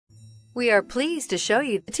We are pleased to show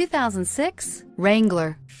you the 2006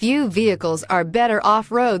 Wrangler. Few vehicles are better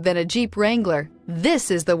off-road than a Jeep Wrangler.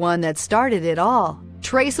 This is the one that started it all.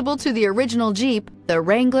 Traceable to the original Jeep, the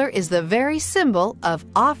Wrangler is the very symbol of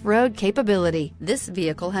off-road capability. This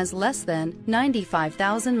vehicle has less than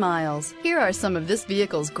 95,000 miles. Here are some of this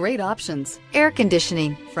vehicle's great options: air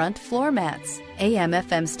conditioning, front floor mats,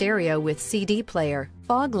 AM/FM stereo with CD player,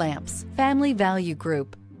 fog lamps, family value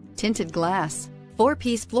group, tinted glass,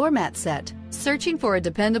 4-piece floor mat set. Searching for a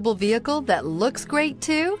dependable vehicle that looks great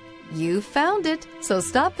too? You found it, so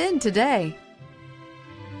stop in today.